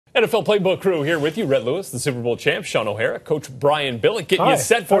NFL Playbook crew here with you. Rhett Lewis, the Super Bowl champ, Sean O'Hara, Coach Brian Billick, getting you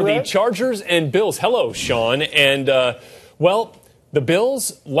set for the Chargers and Bills. Hello, Sean. And, the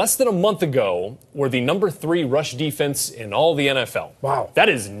Bills, less than a month ago, were the number 3 rush defense in all the NFL. Wow. That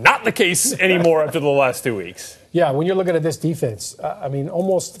is not the case anymore after the last 2 weeks. Yeah, when you're looking at this defense,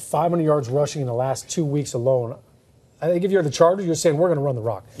 almost 500 yards rushing in the last 2 weeks alone. I think if you're the Chargers, you're saying we're going to run the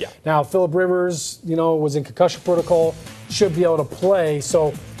rock. Yeah. Now, Phillip Rivers, was in concussion protocol, should be able to play.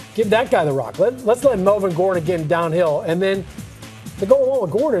 So give that guy the rock. Let's let Melvin Gordon get downhill. And then to go along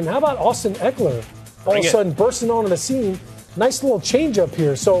with Gordon, how about Austin Eckler all of a sudden bursting onto the scene? Nice little change up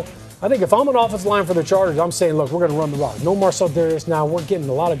here. So I think if I'm an offensive line for the Chargers, I'm saying, look, we're going to run the rock. No Marcel Darius now. We're getting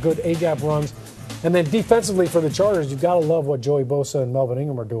a lot of good A-gap runs. And then defensively for the Chargers, you've got to love what Joey Bosa and Melvin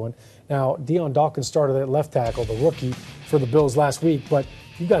Ingram are doing. Now, Deion Dawkins started at left tackle, the rookie, for the Bills last week. But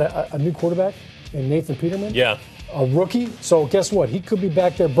you've got a new quarterback in Nathan Peterman. Yeah. A rookie. So guess what? He could be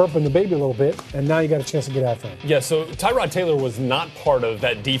back there burping the baby a little bit, and now you got a chance to get after him. Yeah, so Tyrod Taylor was not part of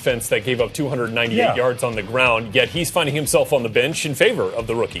that defense that gave up 298 yards on the ground, yet he's finding himself on the bench in favor of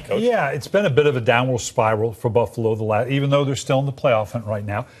the rookie, Coach. Yeah, it's been a bit of a downward spiral for Buffalo, even though they're still in the playoff hunt right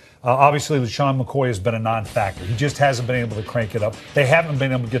now. Obviously, LeSean McCoy has been a non-factor. He just hasn't been able to crank it up. They haven't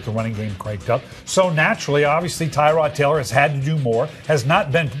been able to get the running game cranked up. So naturally, obviously, Tyrod Taylor has had to do more. Has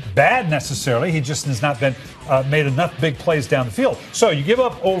not been bad necessarily. He just has not been made enough big plays down the field. So you give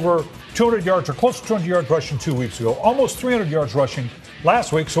up over 200 yards or close to 200 yards rushing 2 weeks ago, almost 300 yards rushing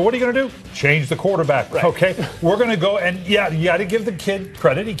last week. So what are you going to do? Change the quarterback. Right. Okay, we're going to go and you got to give the kid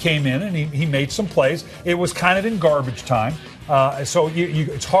credit. He came in and he made some plays. It was kind of in garbage time. So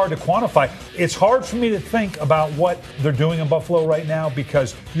it's hard to quantify. It's hard for me to think about what they're doing in Buffalo right now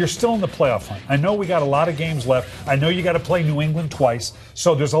because you're still in the playoff hunt. I know we got a lot of games left. I know you got to play New England twice.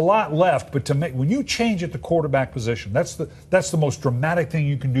 So there's a lot left. But when you change at the quarterback position, that's the most dramatic thing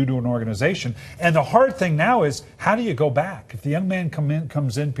you can do to an organization. And the hard thing now is how do you go back? If the young man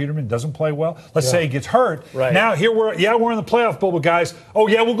comes in, Peterman doesn't play well. Let's say he gets hurt. Right. Now here we're in the playoff bubble, guys. Oh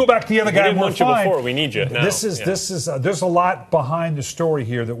yeah, we'll go back to the other guy. We didn't want you before. We need you now. This is there's a lot behind the story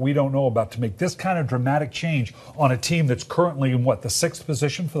here that we don't know about to make this kind of dramatic change on a team that's currently in the 6th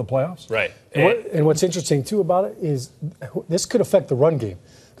position for the playoffs. Right. And what's interesting too about it is this could affect the run game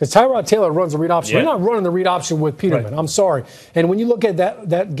because Tyrod Taylor runs the read option. You're not running the read option with Peterman. Right. I'm sorry. And when you look at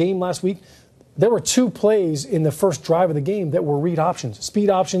that game last week, there were 2 plays in the first drive of the game that were read options,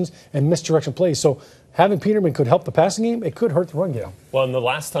 speed options, and misdirection plays. So having Peterman could help the passing game. It could hurt the run game. Well, and the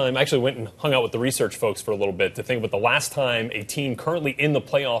last time, I actually went and hung out with the research folks for a little bit to think about the last time a team currently in the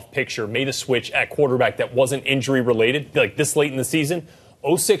playoff picture made a switch at quarterback that wasn't injury-related, like this late in the season.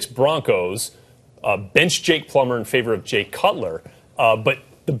 06 Broncos benched Jake Plummer in favor of Jay Cutler. But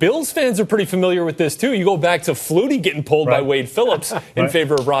the Bills fans are pretty familiar with this, too. You go back to Flutie getting pulled by Wade Phillips in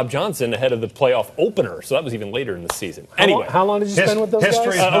favor of Rob Johnson ahead of the playoff opener. So that was even later in the season. Anyway. How long did you spend with those guys?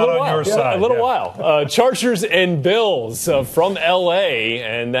 History is not on your side. A little while. Chargers and Bills from L.A.,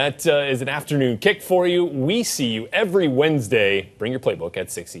 and that is an afternoon kick for you. We see you every Wednesday. Bring your playbook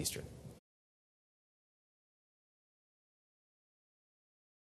at 6 Eastern.